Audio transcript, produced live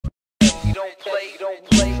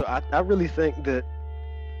So I really think that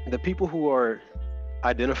the people who are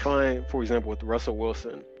identifying, for example, with Russell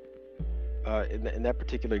Wilson, in that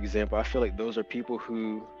particular example, I feel like those are people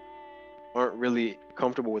who aren't really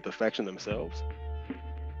comfortable with affection themselves.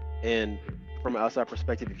 And from an outside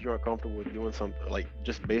perspective, if you aren't comfortable with doing something like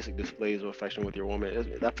just basic displays of affection with your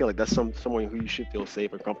woman, I feel like that's someone who you should feel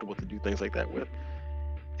safe and comfortable to do things like that with.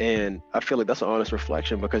 And I feel like that's an honest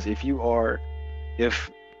reflection, because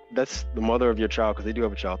if that's the mother of your child, because they do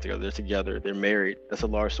have a child together, they're together, they're married, that's a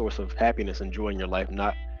large source of happiness and joy in your life.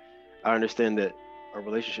 Not, I understand that a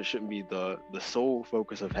relationship shouldn't be the sole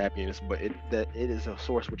focus of happiness, but that it is a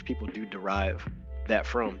source which people do derive that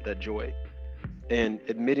from, that joy. And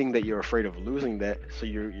admitting that you're afraid of losing that, so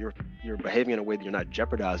you're behaving in a way that you're not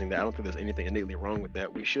jeopardizing that. I don't think there's anything innately wrong with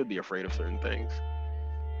that. We should be afraid of certain things.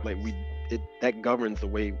 Like that governs the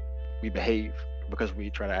way we behave, because we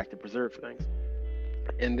try to act and preserve things.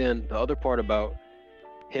 And then the other part about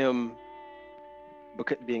him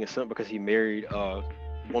being a simp because he married a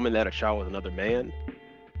woman that had a child with another man,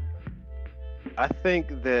 I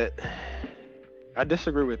think that I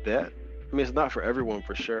disagree with that. I mean, it's not for everyone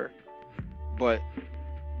for sure, but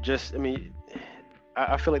just, I mean,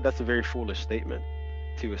 I feel like that's a very foolish statement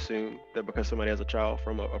to assume that because somebody has a child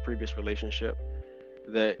from a previous relationship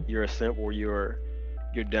that you're a simp, or you're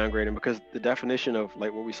downgrading. Because the definition of,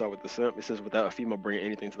 like, what we saw with the simp, it says without a female bringing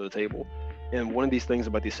anything to the table. And one of these things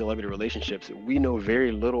about these celebrity relationships, we know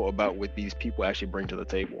very little about what these people actually bring to the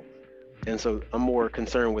table. And so I'm more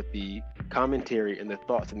concerned with the commentary and the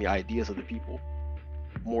thoughts and the ideas of the people,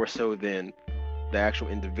 more so than the actual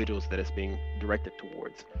individuals that it's being directed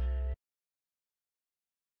towards.